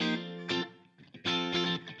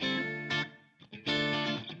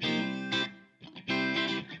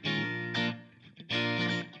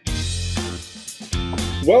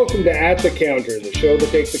Welcome to At the Counter, the show that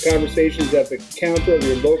takes the conversations at the counter of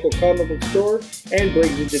your local comic book store and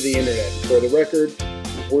brings it to the internet. For the record,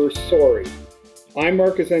 we're sorry. I'm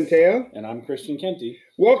Marcus Antea. And I'm Christian Kenty.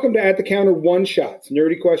 Welcome to At the Counter One-Shots,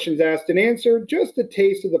 nerdy questions asked and answered, just a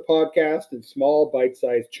taste of the podcast in small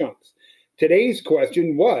bite-sized chunks. Today's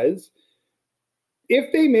question was,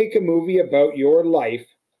 if they make a movie about your life,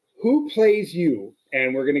 who plays you?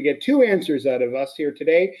 And we're going to get two answers out of us here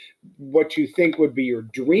today. What you think would be your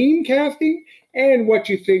dream casting and what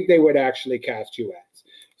you think they would actually cast you as.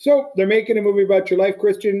 So they're making a movie about your life,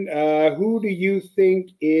 Christian. Who do you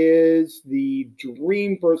think is the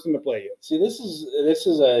dream person to play you? See, this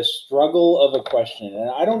is a struggle of a question.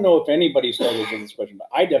 And I don't know if anybody struggled with this question, but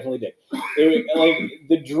I definitely did.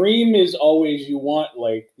 The dream is always you want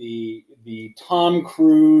like the Tom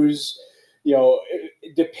Cruise,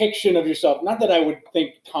 depiction of yourself. Not that I would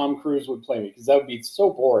think Tom Cruise would play me, because that would be so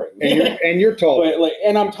boring. And you're taller.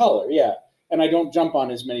 And I'm taller, yeah. And I don't jump on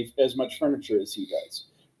as much furniture as he does,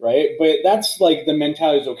 right? But that's like the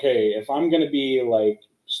mentality is, okay, if I'm going to be like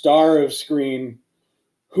star of screen,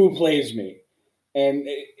 who plays me? And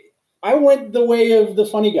I went the way of the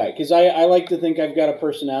funny guy, because I like to think I've got a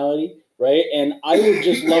personality, right? And I would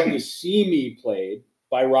just love to see me played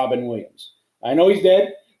by Robin Williams. I know he's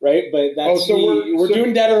dead, right? But that's we're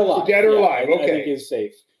doing Dead or Alive. Dead or Alive, okay. I think is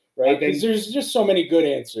safe, right? Because there's just so many good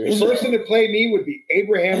answers. The person to play me would be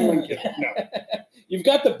Abraham Lincoln. No. You've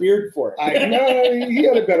got the beard for it. I know, he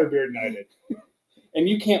had a better beard than I did. And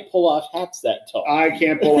you can't pull off hats that tall. I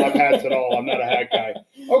can't pull off hats at all. I'm not a hat guy.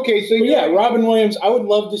 Okay, so yeah, Robin Williams, I would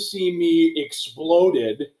love to see me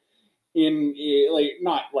exploded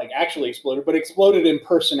not like actually exploded, but exploded in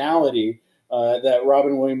personality that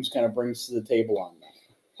Robin Williams kind of brings to the table on that.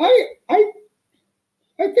 I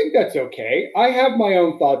think that's okay. I have my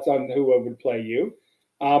own thoughts on who would play you,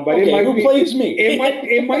 but who plays me?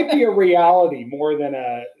 It might be a reality more than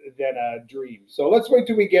a dream. So let's wait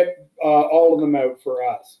till we get all of them out for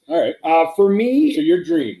us. All right. For me, so your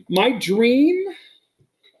dream. My dream.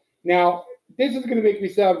 Now, this is going to make me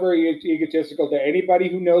sound very egotistical to anybody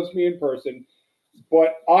who knows me in person,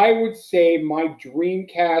 but I would say my dream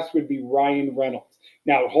cast would be Ryan Reynolds.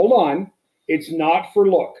 Now, hold on. It's not for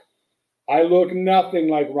look. I look nothing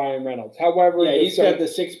like Ryan Reynolds. However, yeah, he's got the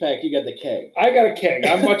six-pack, you got the keg. I got a keg.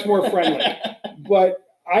 I'm much more friendly. But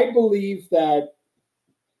I believe that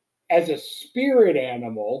as a spirit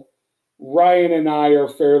animal, Ryan and I are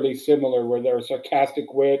fairly similar, where their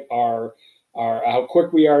sarcastic wit, our how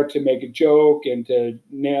quick we are to make a joke and to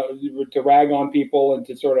rag on people and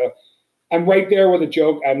to sort of, I'm right there with a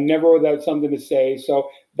joke. I'm never without something to say. So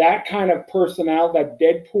that kind of personality, that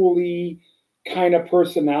Deadpool-y kind of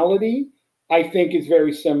personality, I think is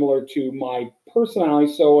very similar to my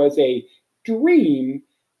personality. So as a dream,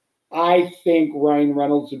 I think Ryan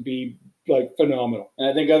Reynolds would be like phenomenal. And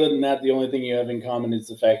I think other than that, the only thing you have in common is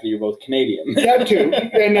the fact that you're both Canadian. That too.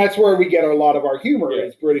 And that's where we get a lot of our humor,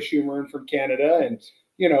 is British humor and from Canada. And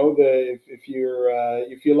if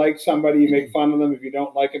you like somebody, you make fun of them. If you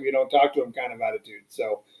don't like them, you don't talk to them kind of attitude.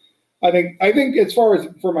 So I think as far as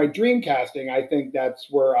for my dream casting, I think that's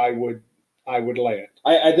where I would lay it.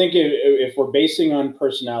 I think if we're basing on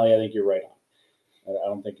personality, I think you're right on. I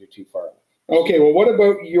don't think you're too far off. Okay, well, what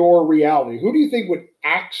about your reality? Who do you think would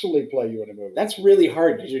actually play you in a movie? That's really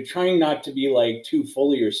hard, because you're trying not to be like too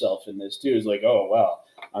full of yourself in this too. It's like, oh, well,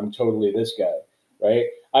 I'm totally this guy, right?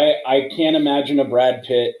 I can't imagine a Brad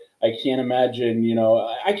Pitt. I can't imagine,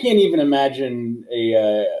 I can't even imagine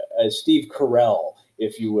a Steve Carell,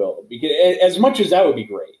 if you will, because as much as that would be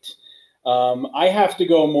great. I have to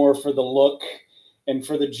go more for the look and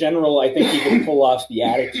for the general. I think you can pull off the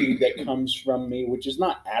attitude that comes from me, which is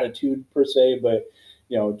not attitude per se, but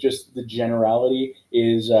just the generality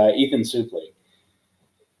is Ethan Suplee.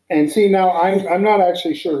 And see, now I'm not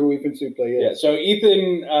actually sure who Ethan Suplee is. Yeah, so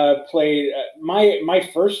Ethan played my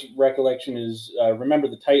first recollection is Remember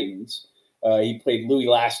the Titans. He played Louis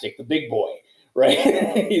Lastic, the big boy. Right,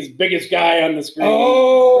 he's the biggest guy on the screen.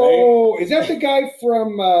 Oh, right? Is that the guy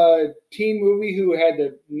from Teen Movie who had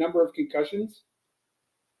the number of concussions?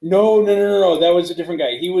 No. That was a different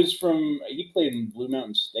guy. He played in Blue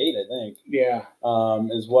Mountain State, I think. Yeah.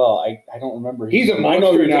 As well. I don't remember. He's a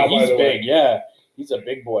monster now, by the way. He's big. Yeah, he's a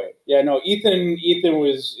big boy. Yeah. No, Ethan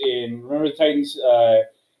was in Remember the Titans.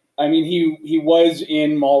 He was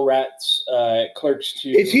in Mallrats, Clerks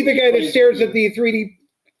 2. Is he the guy that stares at the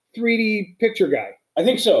 3D picture guy? I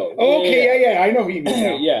think so. Oh, okay, yeah. I know he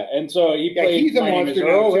now. Yeah, and so he played. He's a monster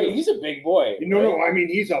now. He's a big boy. No. I mean,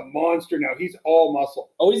 he's a monster now. He's all muscle.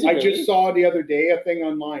 Oh, is he? I just saw the other day a thing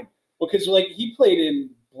online. Well, because he played in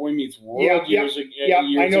Boy Meets World Yeah, years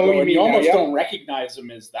I know ago, what you and mean you now, almost yeah. don't recognize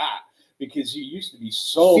him as that because he used to be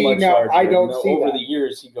so See, much now, larger. I don't and see over that. the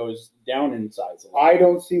years, he goes down in size a lot. I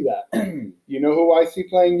don't see that. You know who I see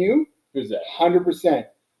playing you? Who's that? 100%.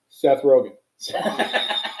 Seth Rogen.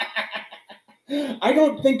 I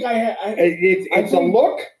don't think It's a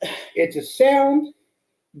look. It's a sound.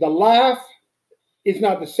 The laugh is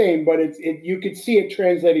not the same, but you could see it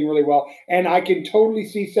translating really well. And I can totally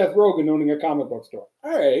see Seth Rogen owning a comic book store.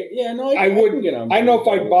 All right. Yeah, no, I can wouldn't. get on I know if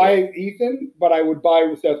board I'd with buy it. Ethan, but I would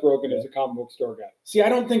buy Seth Rogen as a comic book store guy. See, I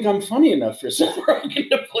don't think I'm funny enough for Seth Rogen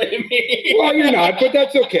to play me. Well, you're not, but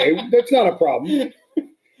that's okay. That's not a problem.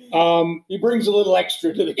 He brings a little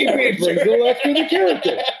extra to the character. It brings a little extra to the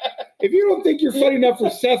character. If you don't think you're funny enough for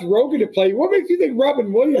Seth Rogen to play you, what makes you think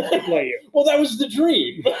Robin Williams could play you? Well, that was the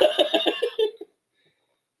dream.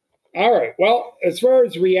 All right. Well, as far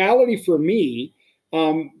as reality for me,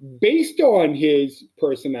 based on his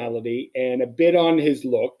personality and a bit on his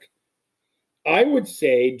look, I would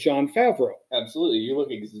say Jon Favreau. Absolutely, you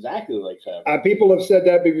look exactly like Favreau. People have said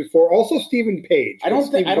that before. Also, Stephen Page. I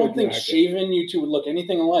don't think Actor. shaven you two would look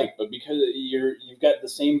anything alike, but because you've got the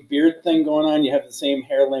same beard thing going on, you have the same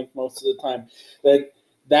hair length most of the time.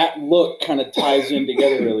 That look kind of ties in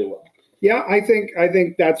together really well. Yeah, I think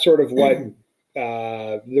that's sort of what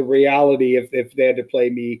the reality, if they had to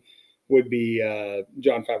play me, would be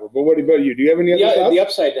Jon Favreau. But what about you? Do you have any other thoughts? The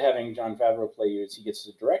upside to having Jon Favreau play you is he gets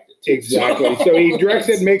to direct it. Too. Exactly. So he directs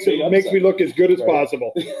it, makes me look as good as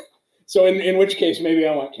possible. So in which case, maybe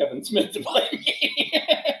I want Kevin Smith to play me.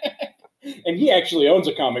 And he actually owns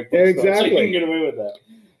a comic book store, so he can get away with that.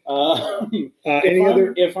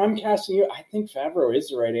 If I'm casting you, I think Favreau is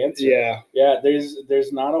the right answer. Yeah.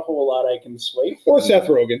 There's not a whole lot I can sway for. Or Seth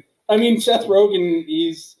Rogen. I mean, Seth Rogen,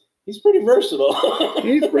 he's pretty versatile.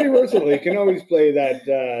 He's pretty versatile. He can always play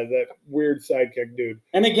that weird sidekick dude.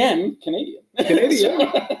 And again, Canadian.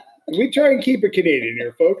 We try and keep it Canadian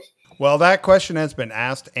here, folks. Well, that question has been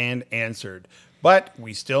asked and answered. But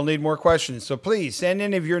we still need more questions, so please send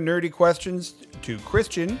any of your nerdy questions to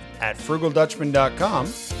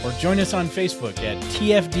Christian@FrugalDutchman.com. Or join us on Facebook at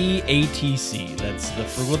TFDATC. That's the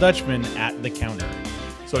Frugal Dutchman at the counter.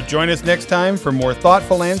 So join us next time for more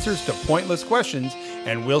thoughtful answers to pointless questions,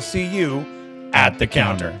 and we'll see you at the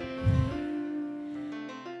counter.